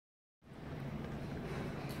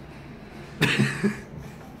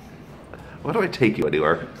Why do I take you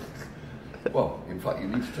anywhere? Well, in fact, you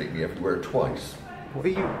need to take me everywhere twice. What are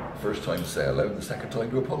you? First time to say hello, and the second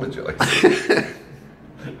time to apologise.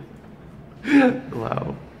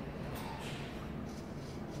 Wow.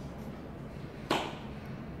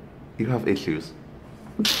 You have issues.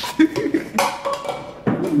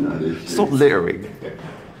 Stop littering.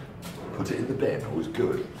 Put it in the bin, always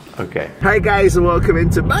good. Okay. Hi guys, and welcome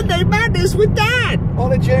into Monday Madness with Dad!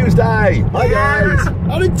 On a Tuesday! Hi guys!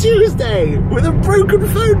 On a Tuesday! With a broken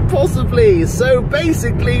phone possibly! So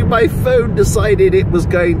basically my phone decided it was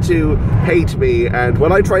going to hate me, and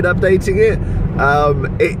when I tried updating it,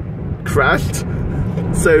 it crashed.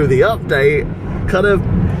 So the update kind of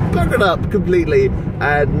buggered up completely,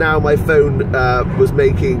 and now my phone was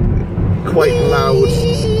making quite loud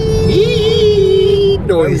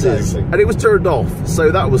noises, and it was turned off, so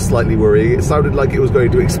that was slightly worrying. It sounded like it was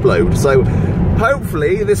going to explode, so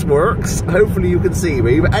hopefully this works. Hopefully you can see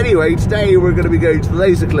me. But anyway, today we're going to be going to the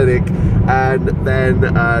laser clinic and then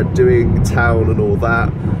doing town and all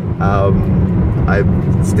that.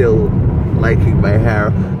 I'm still liking my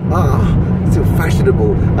hair. It's so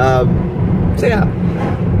fashionable. So yeah.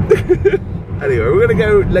 Anyway, we're going to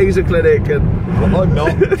go laser clinic and... Well, I'm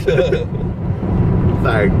not.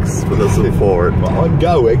 Thanks for the support. Well, I'm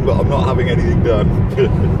going, but I'm not having anything done.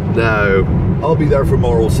 No. I'll be there for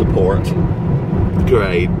moral support.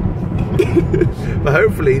 Great. But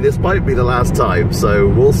hopefully this might be the last time, so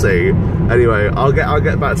we'll see. Anyway, I'll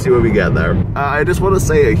get back to you when we get there. I just want to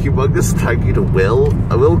say a humongous thank you to Will.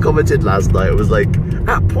 Will commented last night. It was like,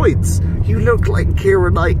 at points, you look like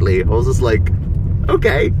Keira Knightley. I was just like,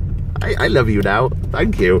 okay, I love you now.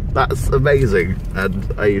 Thank you. That's amazing. And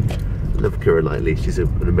I love Keira Knightley. She's an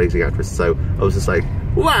amazing actress. So I was just like,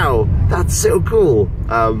 wow, that's so cool.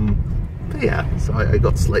 But yeah, so I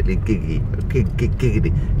got slightly giggly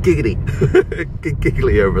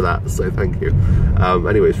over that, so thank you.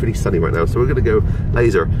 Anyway, it's really sunny right now, so we're gonna go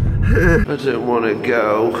laser. I don't want to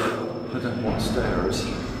go. I don't want stairs.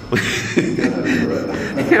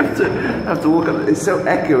 You have to walk up. It's so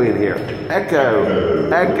echoey in here. Echo.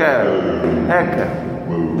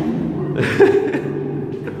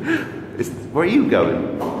 Where are you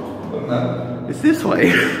going? No. It's this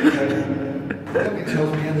way. Nobody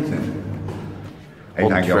tells me anything. Hey,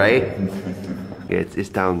 Entree. Yeah, it's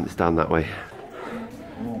down that way.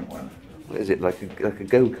 Oh, well. What is it, like a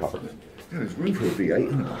go-kart? Yeah, there's room for a V8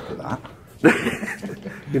 in the back of that.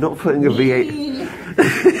 You're not putting a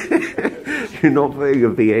V8. You're not putting a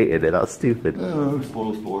V8 in it. That's stupid. Oh,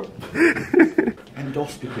 spoil sport.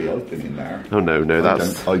 Endoscopy, I've been in there. Oh no,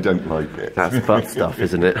 that's. I don't like it. That's butt stuff,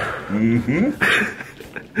 isn't it?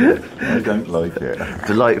 I don't like it.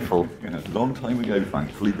 Delightful. Yeah, a long time ago,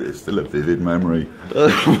 thankfully, but it's still a vivid memory.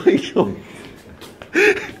 Oh my god.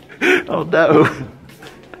 Oh no.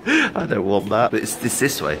 I don't want that. But it's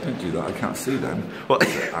this way. Don't do that, I can't see then. What?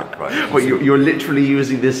 Right. Well, you're literally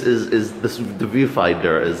using this as the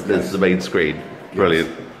viewfinder as the main screen. Brilliant.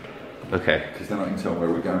 Yes. Okay. Because then I can tell where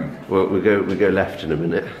we're going. Well, we go left in a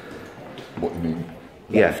minute. What do you mean?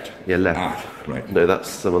 Left. Yeah, left. Ah, right. No, that's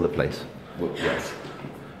some other place. Well, yes.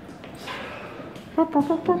 Okay,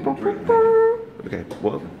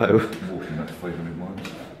 what? Oh. Walking that 500 miles.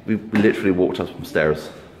 We literally walked up some stairs.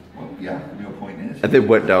 Well, yeah, your point is. And then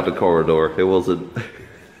went down the corridor. It wasn't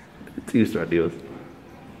too strenuous.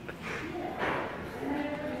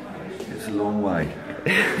 It's a long way.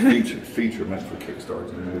 feature meant for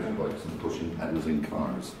kickstarting motorbikes and pushing pedals in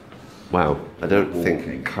cars. Wow, I don't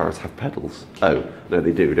think cars have pedals. Oh, no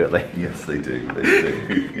they do, don't they? Yes, they do. They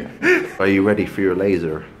do. Yeah. Are you ready for your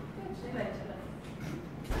laser?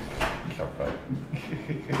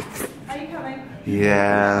 Are you coming?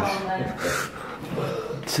 Yeah.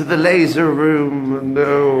 To the laser room,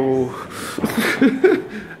 no.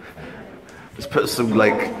 Let's put some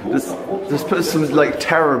let's put some like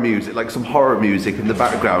terror music, like some horror music in the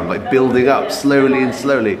background, like building up slowly and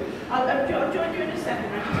slowly. I'll join you in a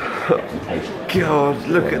second. God,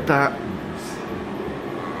 look at that.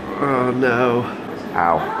 Oh no.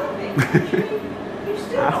 Ow. You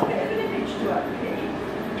still have a bit of an image to upkeep.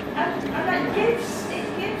 And it gives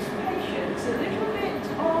patients a little bit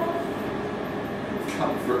of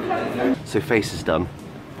Comfort. So face is done.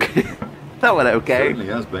 That went okay. Certainly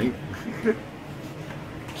has been.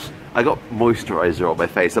 I got moisturiser on my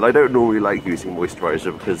face, and I don't normally like using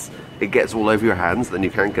moisturiser because it gets all over your hands, then you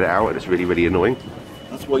can't get it out, and it's really, really annoying.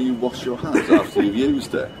 That's why you wash your hands after you've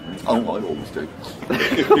used it. Oh, I always do.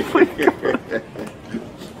 Oh my god.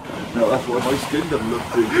 No, that's why my skin doesn't look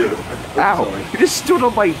too good. Ow! You just stood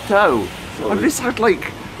on my toe. Sorry. I just had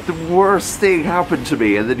like the worst thing happened to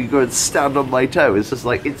me, and then you go and stand on my toe. It's just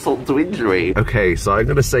like insult to injury. Okay, so I'm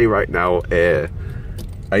gonna say right now,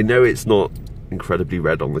 I know it's not incredibly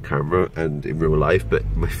red on the camera and in real life, but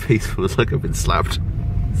my face feels like I've been slapped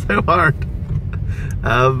so hard.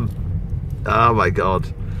 Oh my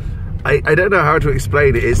god. I don't know how to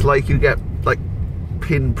explain it. It's like you get like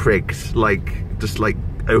pinpricked, like just like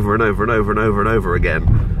over and over and over and over and over again.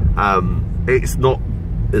 It's not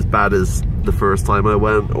as bad as the first time I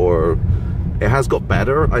went, or it has got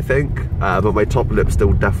better, I think, but my top lip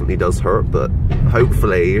still definitely does hurt. But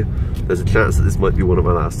hopefully there's a chance that this might be one of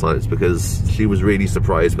my last times, because she was really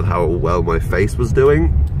surprised with how well my face was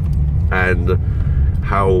doing and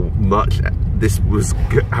how much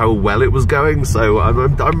how well it was going. So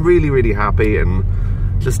I'm really happy, and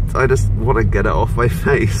I just want to get it off my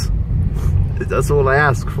face. That's all I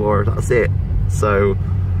ask for, that's it. So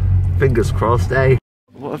fingers crossed, eh?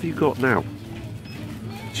 What have you got now?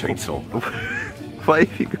 Chainsaw. What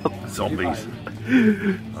have you got? Zombies.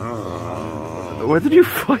 Where did you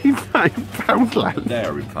find that in Poundland?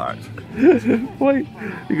 There, in fact. Why?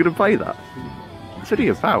 You're gonna buy that? It's only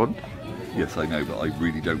 £1. Yes, I know, but I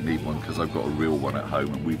really don't need one because I've got a real one at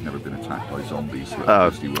home, and we've never been attacked by zombies. So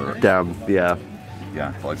oh, damn! Yeah.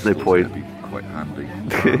 Yeah. No point. It'd be quite handy.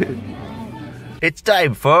 It's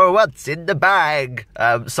time for What's in the Bag.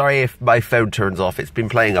 Sorry if my phone turns off. It's been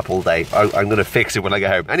playing up all day. I'm going to fix it when I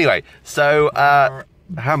get home. Anyway, so,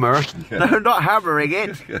 hammer. Yeah. No, not hammering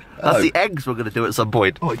it. That's the eggs we're going to do at some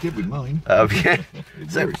point. Oh, I did with mine. Yeah.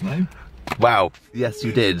 So, its name. Wow. Yes,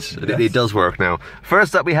 you did. Yes. It does work now.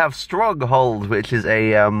 First up, we have Stronghold, which is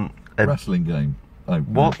a wrestling game. Oh,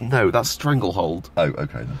 what? No, that's Stranglehold. Oh,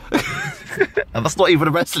 okay then. And that's not even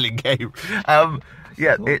a wrestling game.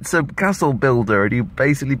 Yeah, it's a castle builder, and you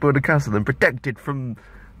basically build a castle and protect it from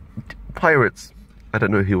pirates. I don't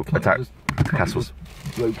know who attack castles.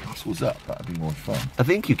 Blow castles up, that'd be more fun. I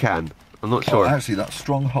think you can. I'm not sure. Oh, actually, that's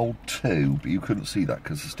Stronghold 2, but you couldn't see that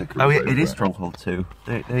because the sticker. Oh, it is Stronghold 2.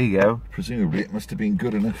 There you go. Presumably, it must have been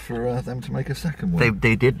good enough for them to make a second one.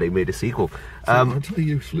 They did. They made a sequel. So I'll tell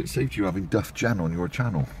you, it saved you having Duff Jan on your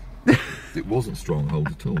channel. It wasn't Stronghold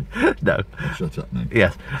at all. No. Oh, shut up now.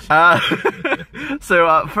 Yes.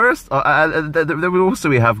 So first,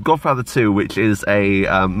 then we have Godfather 2, which is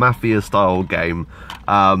a Mafia-style game.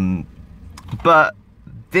 But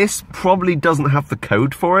this probably doesn't have the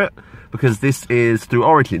code for it, because this is through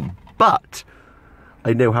Origin. But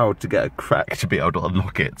I know how to get a crack to be able to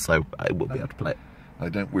unlock it, so I will be able to play it. I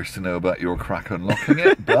don't wish to know about your crack unlocking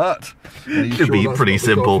it, but it should be pretty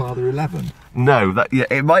simple. Godfather 11. No,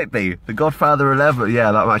 it might be the Godfather 11.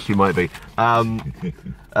 Yeah, that actually might be.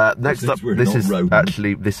 Next up,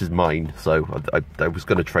 this is mine. So I was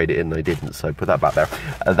going to trade it in, and I didn't. So put that back there.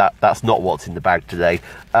 That's not what's in the bag today.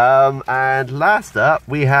 And last up,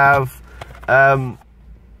 we have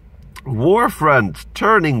Warfront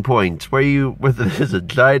Turning Point, where there's a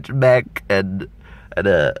giant mech and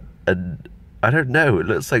I don't know, it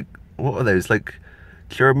looks like, what are those, like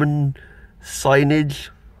German signage?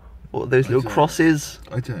 What are those little crosses?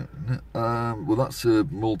 I don't know. Well, that's a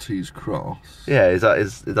Maltese cross. Yeah,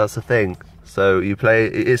 that's a thing. So you play,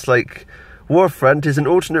 it's like, Warfront is an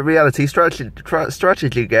alternate reality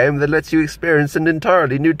strategy game that lets you experience an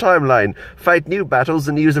entirely new timeline, fight new battles,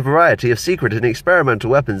 and use a variety of secret and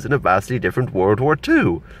experimental weapons in a vastly different World War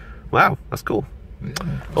II. Wow, that's cool. Yeah,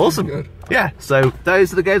 awesome. Good. Yeah, so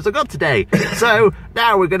those are the games I got today. So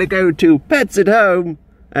now we're going to go to Pets at Home,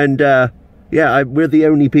 and yeah, we're the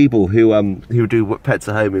only people who do Pets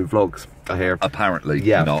at Home in vlogs, I hear. Apparently,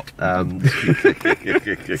 yeah. Not.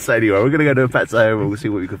 So anyway, we're going to go to Pets at Home and we'll see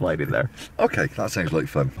what we can find in there. Okay, that sounds like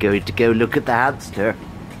fun. Going to go look at the hamster.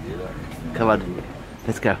 Come on,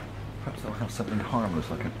 let's go. Perhaps they'll have something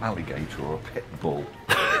harmless like an alligator or a pit bull.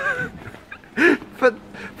 But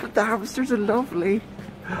the hamsters are lovely.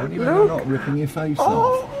 Only when they're not ripping your face off.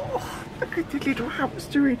 Oh, look at the little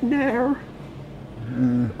hamster in there.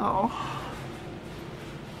 Oh.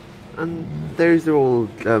 And those are all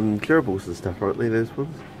gerbils and stuff, aren't they, those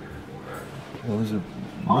ones? Well, there's a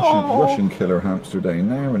Russian killer hamster down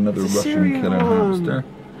there, another Russian killer hamster.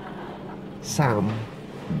 Sam.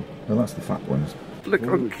 Well, that's the fat ones. Look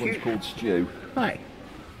how Which cute. one's called Stew? Hey,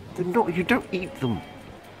 they're not, you don't eat them.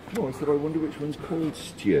 No, I said I wonder which one's called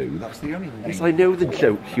Stew. That's the only one. Yes, I know the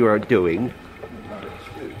joke you are doing.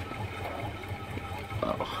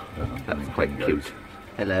 Oh, that's quite cute.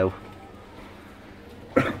 Hello.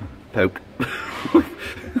 Poke.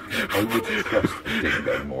 I would trust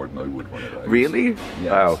Dingo more than I would one of those. Really?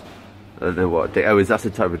 Yes. Wow. I don't know what. Oh, that's a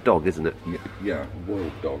type of dog, isn't it? Yeah,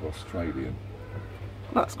 wild dog, Australian.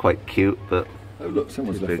 That's quite cute, but... Oh look,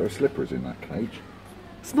 someone's left their slippers in that cage.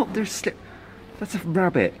 It's not their slip. That's a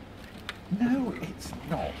rabbit. No, it's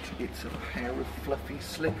not. It's a pair of fluffy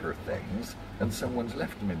slipper things, and someone's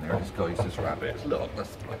left them in there disguised as rabbits. Look,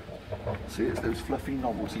 that's... See, it's those fluffy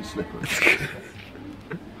novelty slippers.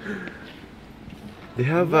 They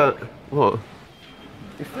have what?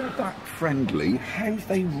 If they're that friendly, how've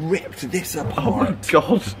they ripped this apart?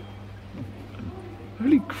 Oh my god!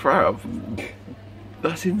 Holy crap!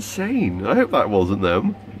 That's insane. I hope that wasn't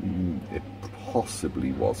them. It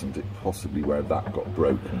possibly wasn't. It possibly where that got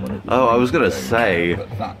broken. When it was I was gonna say.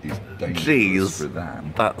 But that is dangerous Jeez, for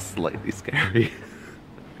them. that's slightly scary.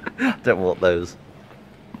 Don't want those.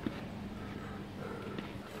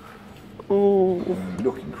 Oh, They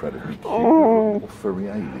look incredibly cute. Oh. Little furry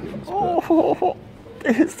aliens. But oh,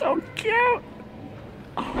 they're so cute.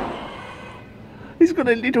 He's got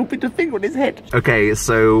a little bit of thing on his head. Okay,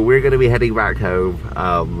 so we're going to be heading back home,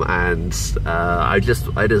 and I'm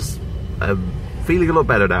feeling a lot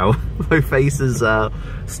better now. My face has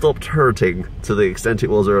stopped hurting to the extent it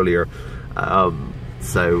was earlier.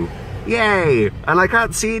 So, yay! And I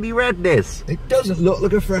can't see any redness. it doesn't look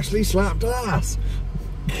like a freshly slapped ass.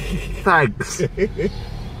 Thanks. That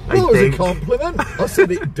was a compliment. I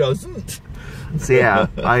said it doesn't. So yeah,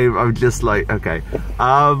 I'm just like, okay.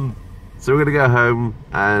 So we're gonna go home,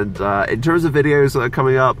 and in terms of videos that are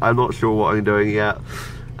coming up, I'm not sure what I'm doing yet.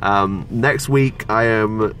 Next week I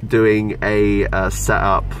am doing a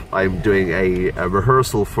setup. I'm doing a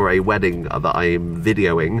rehearsal for a wedding that I am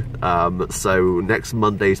videoing. So next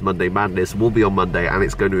Monday's Monday Madness will be on Monday, and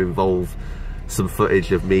it's going to involve some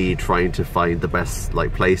footage of me trying to find the best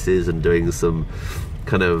like places and doing some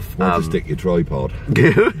kind of Where to stick your tripod?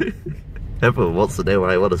 Everyone wants to know where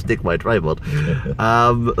I want to stick my tripod.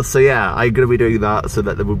 So yeah, I'm going to be doing that, so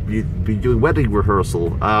that they will be doing wedding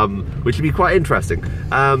rehearsal, which will be quite interesting.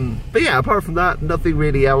 But yeah, apart from that, nothing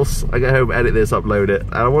really else. I go home, edit this, upload it.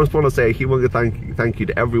 And I just want to say a humongous thank you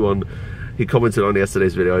to everyone who commented on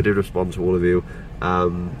yesterday's video. I did respond to all of you.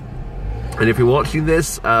 And if you're watching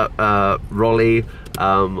this, Rolly,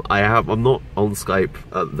 I'm not on Skype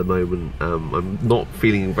at the moment. I'm not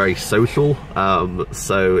feeling very social.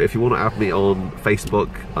 So if you want to add me on Facebook,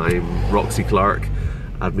 I'm Roxy Clark.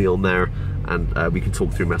 Add me on there, and we can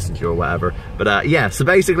talk through Messenger or whatever. But yeah, so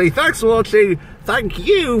basically, thanks for watching. Thank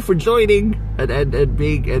you for joining and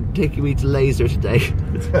being and taking me to Laser today.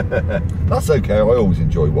 That's okay. I always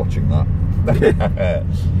enjoy watching that.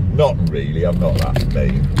 Not really. I'm not that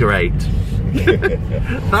mean. Great.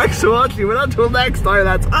 Thanks for watching. But until next time,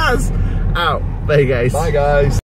 that's us out. Bye, guys. Bye, guys.